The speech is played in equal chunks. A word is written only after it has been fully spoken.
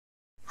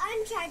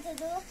am trying to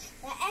do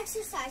the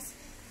exercise.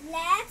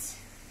 Let's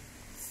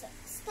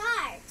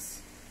start.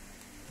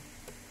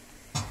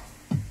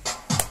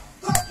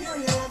 Clap your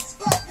hands,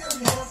 clap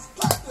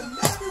them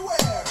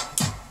everywhere.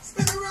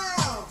 Spin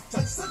around,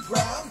 touch the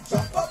ground,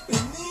 jump up in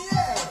the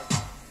air.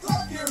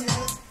 Clap your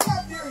hands,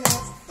 clap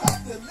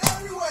them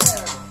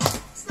everywhere.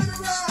 Spin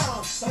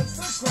around, touch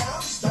the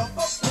ground, jump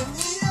up in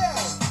the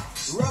air.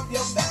 Rub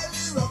your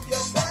belly, rub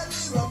your belly,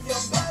 rub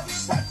your belly,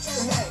 pat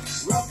your head.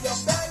 Rub your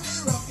belly,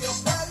 rub your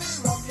belly,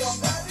 rub your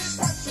belly,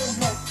 pat your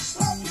head.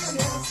 Clap your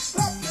hands,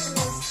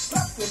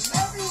 clap them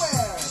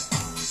everywhere.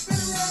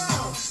 Spin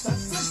around,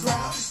 touch the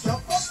ground,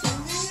 jump up in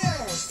the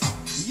air.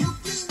 You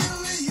can do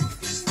it, you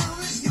can do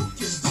it, you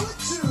can do it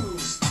too.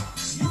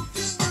 You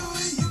can do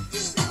it, you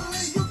can do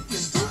it, you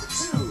can do it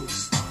too.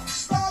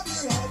 Bob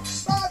your head,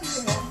 bob it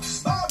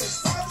side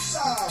to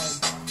side.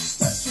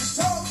 Touch your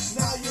toes,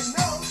 now you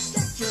know,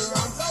 stretch your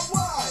arms out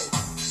wide.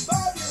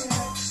 Bob your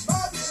head,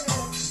 bob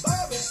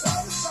it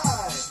side to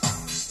side.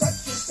 Touch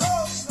your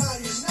toes, now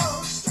you know,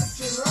 stretch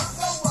your arms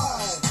out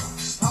wide.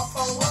 Hop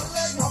on one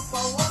leg, hop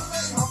on one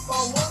leg, hop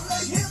on one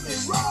leg, hear me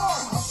roar.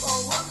 Hop on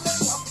one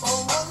leg, hop on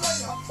one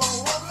leg, hop on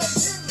one leg,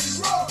 hear me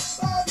roar.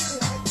 Bob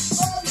your head,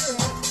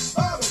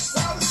 bob it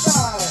side to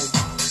side.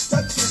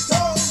 Touch your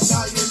toes,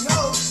 now you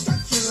know,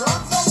 stretch your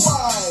arms out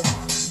wide.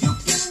 You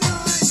can do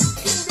it, you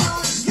can do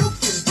it, you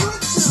can do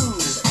it too.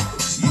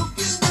 You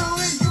can do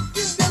it, you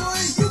can do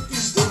it, you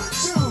can do it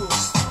too.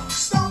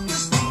 Stomp your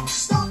feet,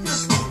 stomp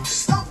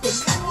them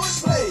in one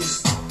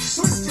place.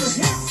 Twist your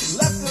hips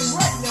left and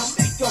right, now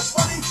make a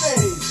funny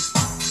face.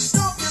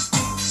 Stomp your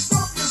feet,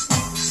 stomp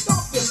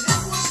them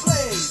in one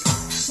place.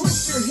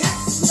 Twist your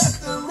hips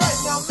left and right,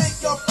 now make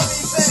a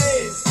funny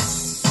face.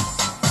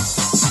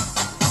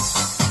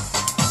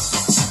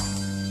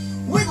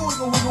 Wiggle,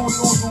 wiggle, wiggle,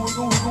 wiggle,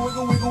 wiggle, wiggle,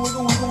 wiggle, wiggle, wiggle,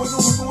 wiggle, wiggle,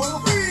 wiggle,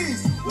 wiggle,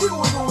 freeze. Wiggle,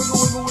 wiggle, wiggle,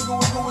 wiggle, wiggle,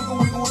 wiggle, wiggle, wiggle,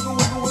 wiggle,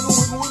 wiggle, wiggle,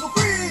 wiggle, wiggle,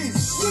 freeze.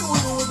 Wiggle,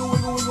 wiggle, wiggle,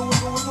 wiggle, wiggle,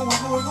 wiggle, wiggle,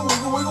 wiggle, wiggle,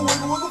 wiggle, wiggle,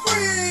 wiggle, wiggle,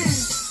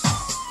 freeze.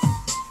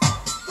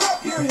 Clap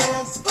your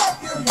hands, clap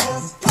them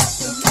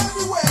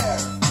everywhere.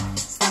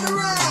 Spin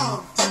around,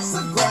 touch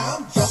the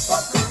ground, jump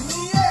up in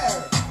the air.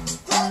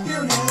 Clap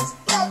your hands,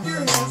 clap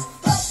them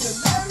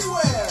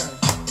everywhere.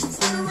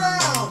 Spin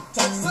around,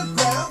 touch the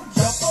ground,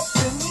 jump up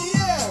in the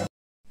air.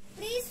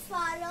 Please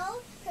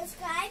follow,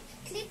 subscribe,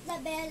 click the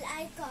bell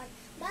icon.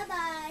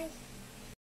 Bye-bye.